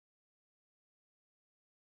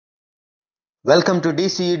Welcome to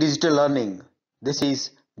DCE Digital Learning. This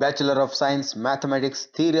is Bachelor of Science Mathematics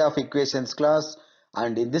Theory of Equations class,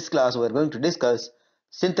 and in this class we are going to discuss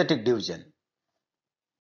synthetic division.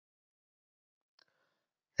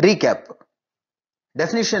 Recap.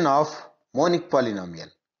 Definition of monic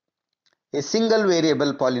polynomial. A single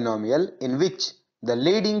variable polynomial in which the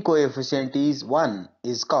leading coefficient is 1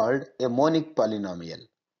 is called a monic polynomial.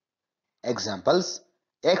 Examples: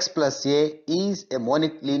 x plus a is a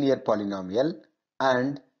monic linear polynomial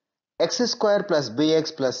and x square plus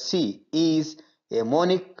bx plus c is a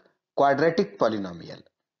monic quadratic polynomial.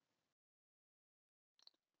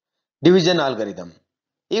 Division algorithm.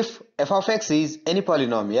 If f of x is any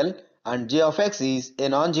polynomial and g of x is a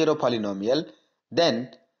non-zero polynomial,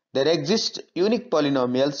 then there exist unique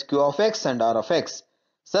polynomials q of x and r of x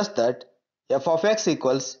such that f of x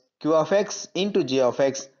equals q of x into g of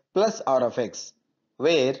x plus r of x,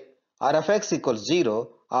 where r of x equals 0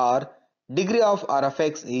 or degree of r of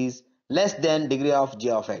x is less than degree of g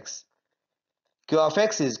of x. Q of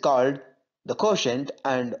x is called the quotient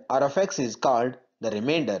and r of x is called the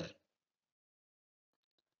remainder.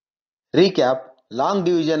 Recap: long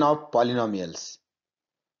division of polynomials.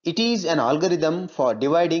 It is an algorithm for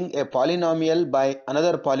dividing a polynomial by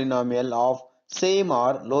another polynomial of same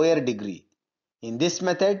or lower degree. In this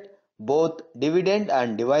method, both dividend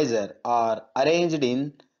and divisor are arranged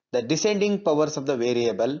in the descending powers of the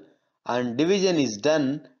variable and division is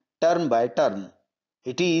done term by term.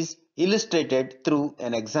 It is illustrated through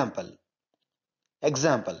an example.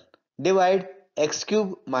 Example: divide x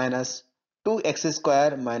cube minus 2x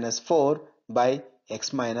square minus 4 by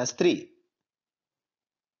x minus 3.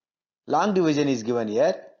 Long division is given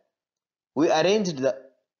here. We arranged the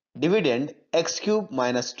dividend x cube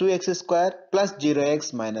minus 2x square plus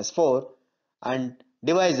 0x minus 4 and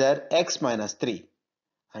divisor x minus 3,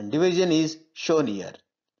 and division is shown here.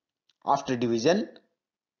 After division,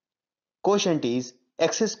 quotient is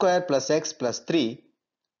x square plus x plus 3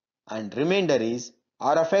 and remainder is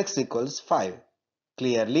r of x equals 5.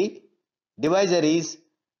 Clearly, divisor is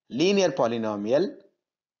linear polynomial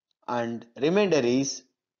and remainder is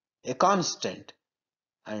a constant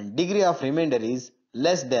and degree of remainder is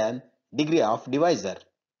less than degree of divisor.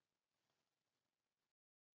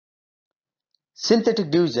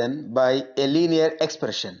 Synthetic division by a linear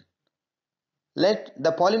expression. Let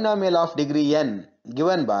the polynomial of degree n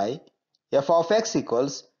given by f of x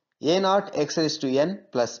equals a0 x raised to n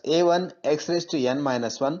plus a1 x raised to n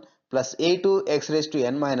minus 1 plus a2 x raised to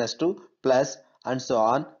n minus 2 plus and so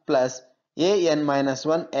on plus an minus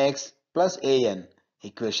 1 x plus an,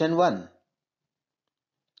 equation 1,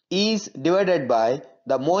 is divided by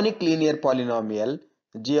the monic linear polynomial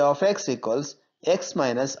g of x equals x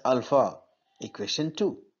minus alpha, equation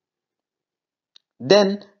 2.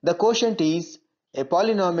 Then the quotient is a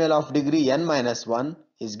polynomial of degree n minus 1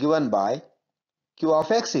 is given by q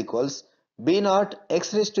of x equals b0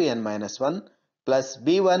 x raised to n minus 1 plus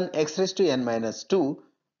b1 x raised to n minus 2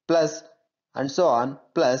 plus and so on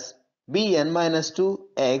plus bn minus 2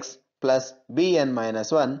 x plus bn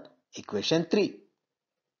minus 1, equation 3.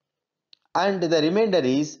 And the remainder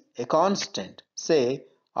is a constant, say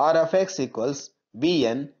r of x equals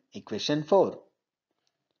bn, equation 4.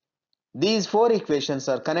 These four equations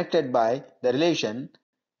are connected by the relation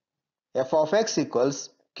f of x equals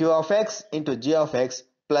q of x into g of x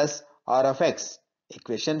plus r of x,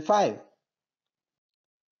 equation 5.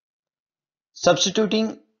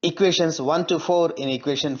 Substituting equations 1 to 4 in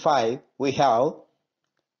equation 5, we have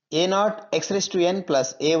a0 x raised to n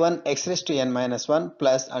plus a1 x raised to n minus 1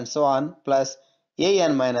 plus and so on plus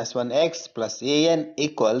an minus 1 x plus an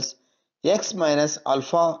equals x minus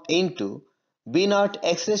alpha into b0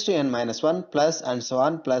 x raised to n minus 1 plus and so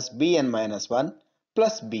on plus bn minus 1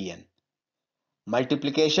 plus bn.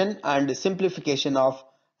 Multiplication and simplification of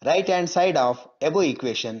right hand side of above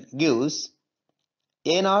equation gives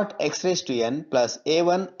a0 x raised to n plus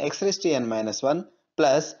a1 x raised to n minus 1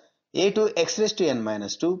 plus a2 x raised to n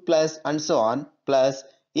minus 2 plus and so on plus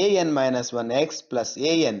an minus 1 x plus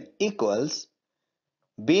an equals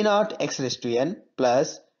b0 x raised to n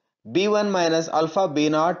plus b1 minus alpha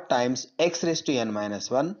b0 times x raised to n minus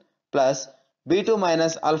 1 plus b2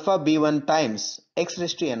 minus alpha b1 times x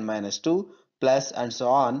raised to n minus 2 plus and so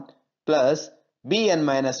on plus bn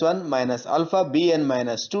minus 1 minus alpha bn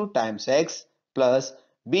minus 2 times x plus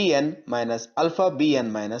bn minus alpha bn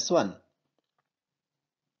minus 1.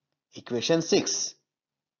 Equation 6.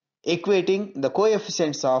 Equating the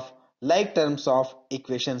coefficients of like terms of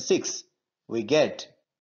equation 6, we get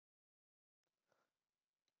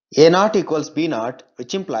a0 equals b0,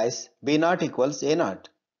 which implies b0 equals a0.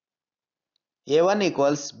 a1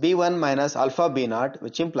 equals b1 minus alpha b0,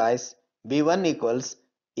 which implies B1 equals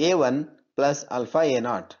A1 plus alpha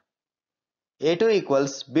A0. A2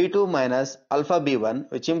 equals B2 minus alpha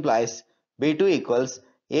B1, which implies B2 equals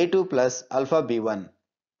A2 plus alpha B1.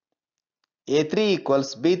 A3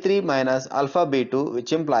 equals B3 minus alpha B2,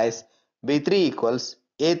 which implies B3 equals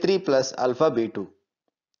A3 plus alpha B2.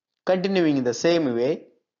 Continuing in the same way,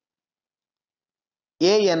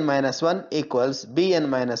 An minus 1 equals Bn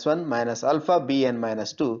minus 1 minus alpha Bn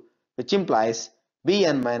minus 2, which implies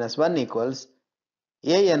Bn minus 1 equals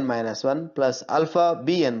An minus 1 plus alpha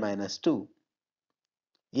Bn minus 2.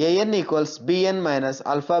 An equals Bn minus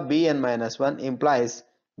alpha Bn minus 1 implies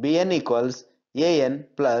Bn equals An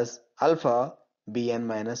plus alpha Bn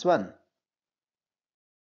minus 1.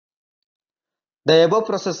 The above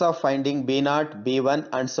process of finding B0, B1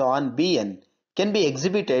 and so on Bn can be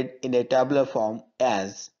exhibited in a tabular form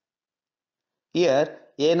as: here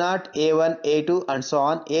A0, A1, A2 and so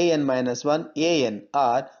on An minus 1, An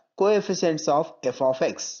are coefficients of f of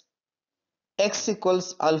x. X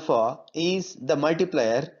equals alpha is the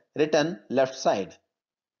multiplier written left side.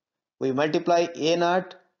 We multiply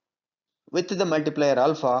A0 with the multiplier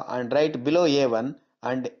alpha and write below A1,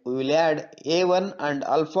 and we will add A1 and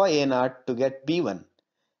alpha A0 to get B1.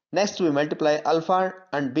 Next we multiply alpha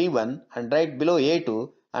and B1 and write below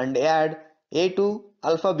A2 and add A2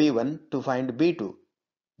 alpha B1 to find B2.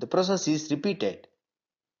 The process is repeated.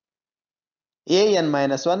 An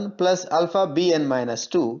minus 1 plus alpha Bn minus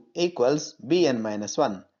 2 equals Bn minus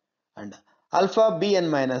 1, and alpha Bn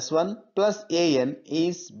minus 1 plus An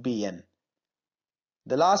is Bn.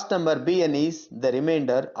 The last number Bn is the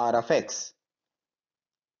remainder R of x.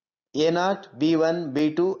 A0, B1,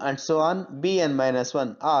 B2 and so on Bn minus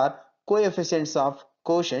 1 are coefficients of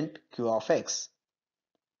quotient Q of x.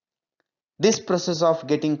 This process of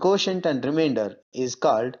getting quotient and remainder is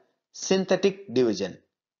called synthetic division.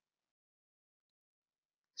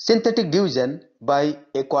 Synthetic division by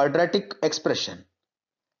a quadratic expression.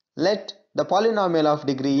 Let the polynomial of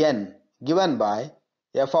degree n given by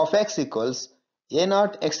f of x equals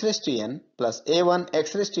a0 x raised to n plus a1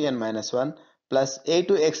 x raised to n minus 1 plus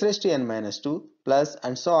a2 x raised to n minus 2 plus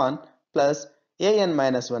and so on plus an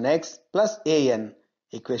minus 1x plus an,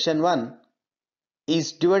 equation 1,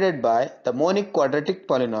 is divided by the monic quadratic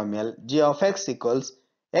polynomial g of x equals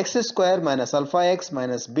x square minus alpha x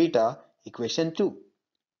minus beta, equation 2.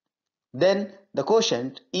 Then the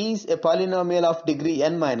quotient is a polynomial of degree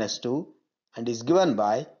n minus 2 and is given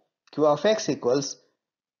by q of x equals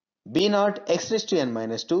b0 x raised to n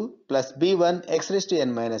minus 2 plus b1 x raised to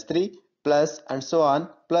n minus 3 plus and so on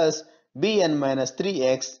plus bn minus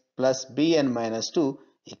 3x plus bn minus 2,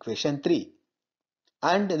 equation 3.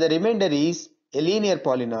 And the remainder is a linear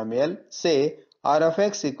polynomial, say r of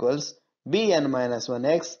x equals bn minus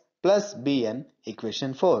 1x plus bn,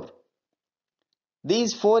 equation 4.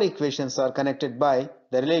 These four equations are connected by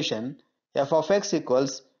the relation f of x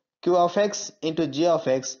equals q of x into g of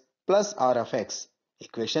x plus r of x,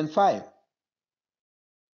 equation 5.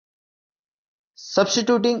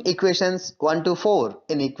 Substituting equations 1 to 4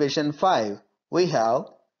 in equation 5, we have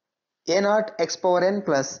a0 x power n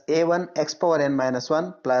plus a1 x power n minus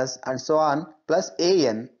 1 plus and so on plus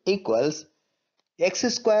an equals x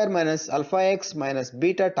square minus alpha x minus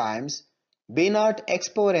beta times b0 x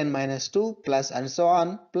power n minus 2 plus and so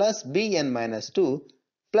on plus bn minus 2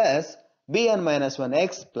 plus bn minus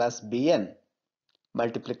 1x plus bn.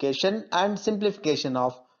 Multiplication and simplification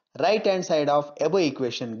of right hand side of above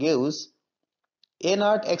equation gives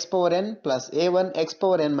a0 x power n plus a1 x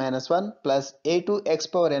power n minus 1 plus a2 x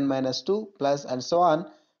power n minus 2 plus and so on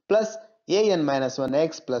plus an minus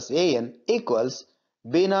 1x plus an equals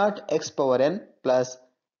b0 x power n plus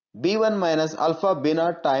b1 minus alpha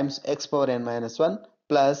b0 times x power n minus 1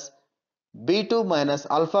 plus b2 minus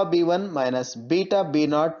alpha b1 minus beta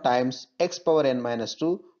b0 times x power n minus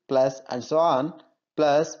 2 plus and so on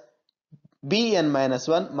plus bn minus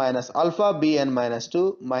 1 minus alpha bn minus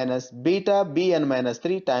 2 minus beta bn minus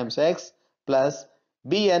 3 times x plus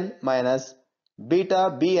bn minus beta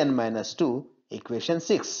bn minus 2, equation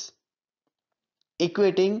 6.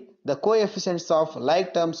 Equating the coefficients of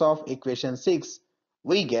like terms of equation 6,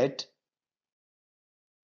 we get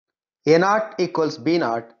a0 equals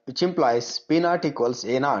b0, which implies b0 equals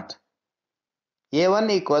a0.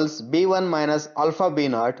 a1 equals b1 minus alpha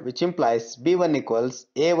b0, which implies b1 equals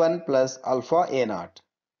a1 plus alpha a0.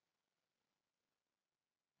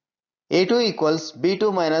 a2 equals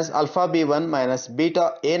b2 minus alpha b1 minus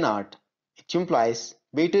beta a0, which implies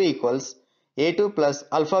b2 equals a2 plus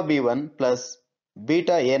alpha b1 plus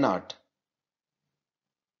beta a0.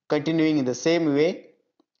 Continuing in the same way,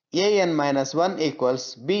 an minus 1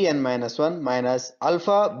 equals bn minus 1 minus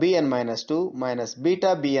alpha bn minus 2 minus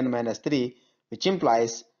beta bn minus 3, which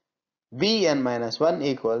implies bn minus 1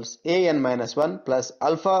 equals an minus 1 plus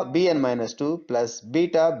alpha bn minus 2 plus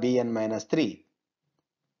beta bn minus 3.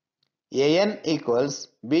 An equals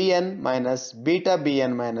bn minus beta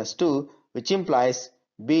bn minus 2, which implies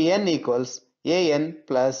bn equals an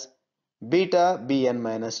plus beta bn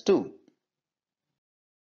minus 2.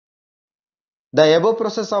 The above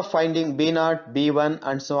process of finding b0, b1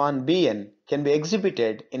 and so on bn can be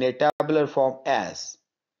exhibited in a tabular form as: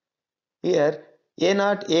 here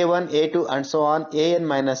a0, a1, a2 and so on an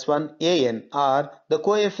minus 1 an are the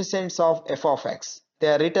coefficients of f of x. They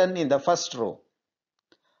are written in the first row.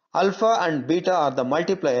 Alpha and beta are the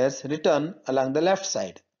multipliers written along the left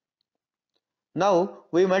side. Now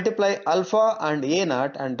we multiply alpha and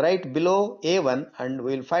a0 and write below a1 and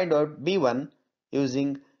we will find out b1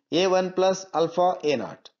 using a1 plus alpha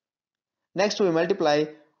a0. Next we multiply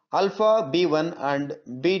alpha b1 and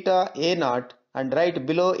beta a0 and write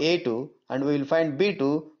below a2 and we will find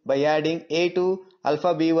b2 by adding a2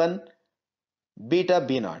 alpha b1 beta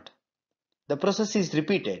b0. The process is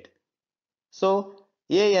repeated. So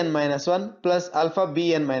an minus 1 plus alpha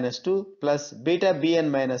bn minus 2 plus beta bn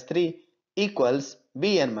minus 3 equals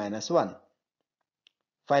bn minus 1.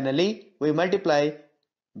 Finally, we multiply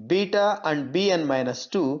beta and bn minus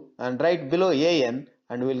 2 and write below an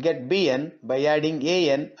and we will get bn by adding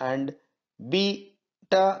an and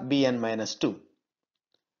beta bn minus 2.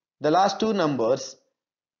 The last two numbers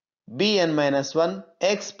bn minus 1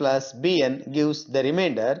 x plus bn gives the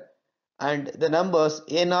remainder, and the numbers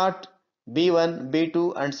a0, b1,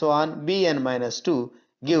 b2 and so on bn minus 2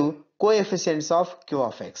 give coefficients of q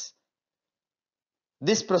of x.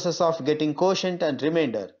 This process of getting quotient and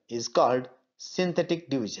remainder is called synthetic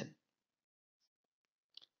division.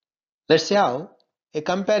 Let's have a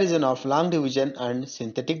comparison of long division and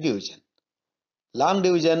synthetic division. Long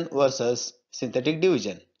division versus synthetic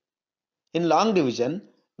division. In long division,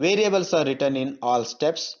 variables are written in all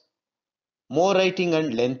steps, more writing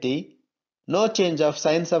and lengthy, no change of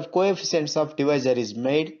signs of coefficients of divisor is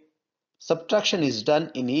made, subtraction is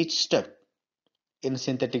done in each step. In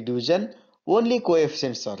synthetic division, only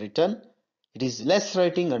coefficients are written, it is less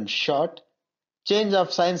writing and short, change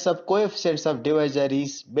of signs of coefficients of divisor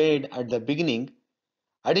is made at the beginning,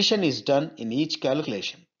 addition is done in each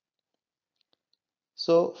calculation.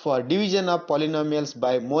 So for division of polynomials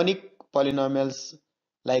by monic polynomials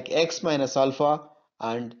like x minus alpha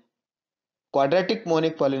and quadratic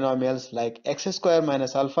monic polynomials like x square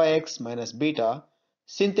minus alpha x minus beta,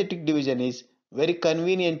 synthetic division is very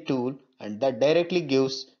convenient tool and that directly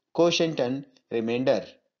gives quotient and remainder.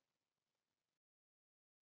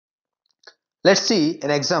 Let's see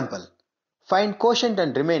an example. Find quotient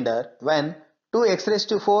and remainder when 2x raised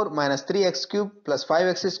to 4 minus 3x cubed plus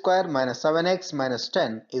 5x square minus 7x minus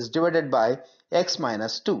 10 is divided by x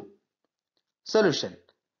minus 2. Solution.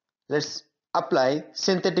 Let's apply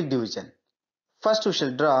synthetic division. First we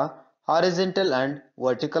shall draw horizontal and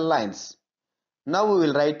vertical lines. Now we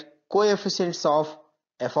will write coefficients of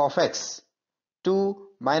f of x. 2,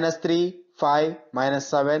 minus 3, 5, minus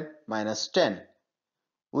 7, minus 10.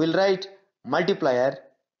 We will write multiplier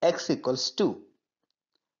x equals 2.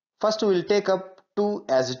 First we will take up 2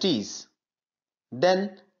 as it is.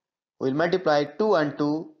 Then we will multiply 2 and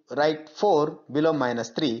 2, write 4 below minus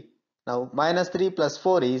 3. Now minus 3 plus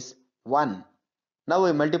 4 is 1. Now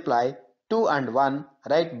we multiply 2 and 1,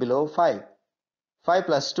 right below 5. 5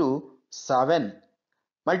 plus 2, 7.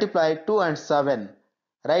 Multiply 2 and 7,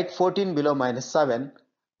 write 14 below minus 7.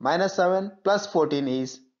 Minus 7 plus 14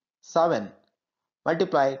 is 7.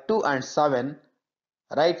 Multiply 2 and 7,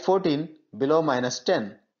 write 14 below minus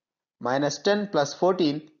 10. Minus 10 plus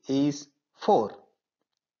 14 is 4.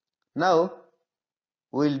 Now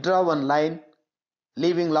we will draw one line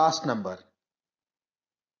leaving last number.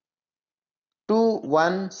 2,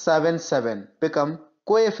 1, 7, 7 become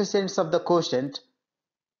coefficients of the quotient,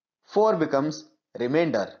 4 becomes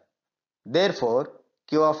remainder. Therefore,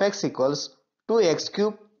 q of x equals 2x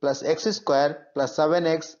cubed plus x square plus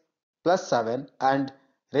 7x plus 7 and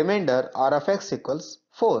remainder r of x equals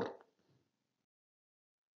 4.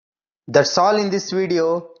 That's all in this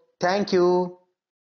video. Thank you.